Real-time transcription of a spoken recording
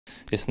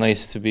It's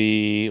nice to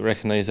be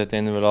recognised at the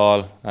end of it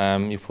all.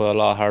 You put a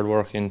lot of hard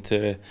work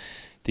into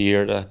the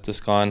year that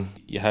just gone.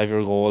 You have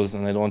your goals,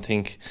 and I don't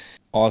think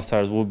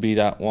All-Stars would be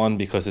that one,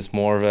 because it's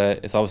more of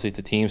it's obviously it's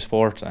a team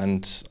sport,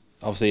 and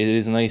obviously it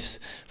is nice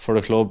for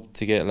the club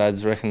to get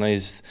lads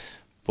recognised,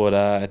 but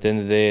at the end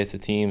of the day it's a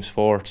team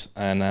sport,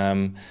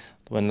 and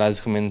when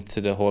lads come into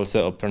the whole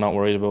setup, they're not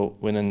worried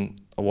about winning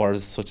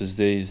awards such as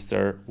these.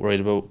 They're worried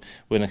about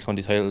winning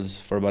county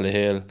titles for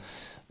Ballyhale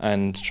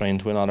and trying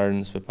to win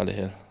All-Irelands with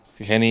Ballyhale.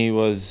 Kenny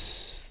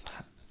was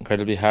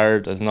incredibly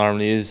hard, as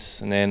normally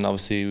is, and then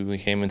obviously when we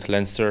came into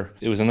Leinster,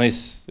 it was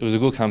a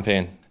good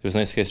campaign. It was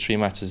nice to get 3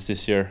 matches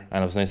this year,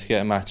 and it was nice to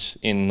get a match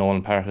in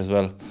Nolan Park as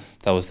well.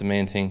 That was the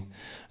main thing.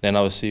 Then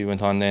obviously we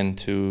went on then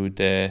to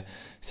the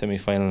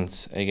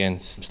semi-finals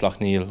against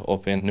Slaughtneil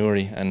up in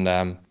Newry, and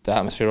the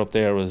atmosphere up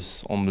there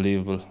was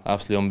unbelievable,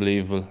 absolutely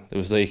unbelievable. It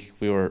was like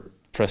we were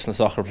professional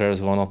soccer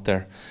players going up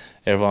there.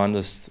 Everyone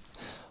just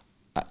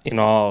in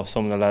awe of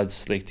some of the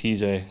lads like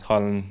TJ,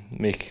 Colin,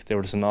 Mick. They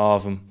were just in awe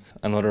of him.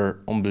 Another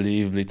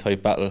unbelievably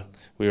tight battle.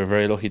 We were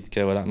very lucky to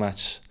get with that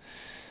match.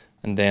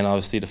 And then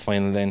obviously the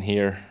final then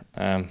here.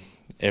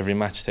 Every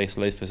match takes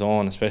a life of its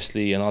own,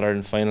 especially an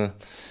All-Ireland final.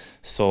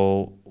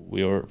 So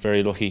we were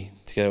very lucky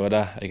to get with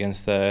that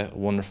against a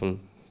wonderful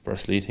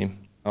Bursley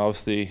team.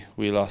 Obviously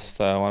we lost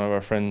one of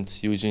our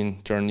friends, Eugene,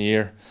 during the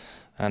year,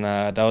 and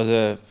that was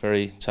a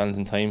very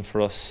challenging time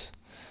for us.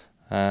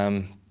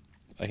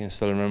 I can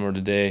still remember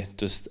the day,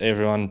 just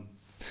everyone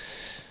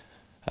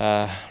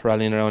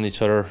rallying around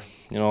each other.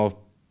 You know,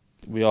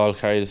 we all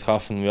carried his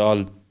coffin, we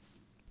all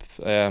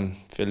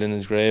filled in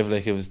his grave.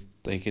 Like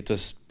it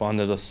just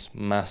bonded us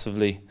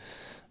massively,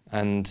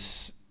 and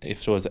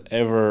if there was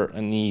ever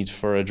a need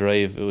for a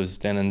drive, it was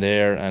then and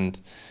there,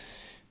 and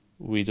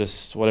we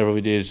just, whatever we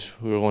did,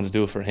 we were going to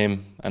do it for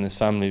him and his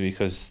family,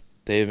 because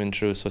they've been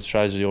through such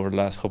tragedy over the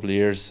last couple of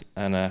years,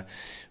 and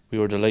we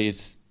were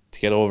delighted to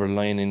get over the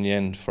line in the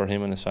end for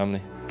him and his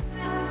family.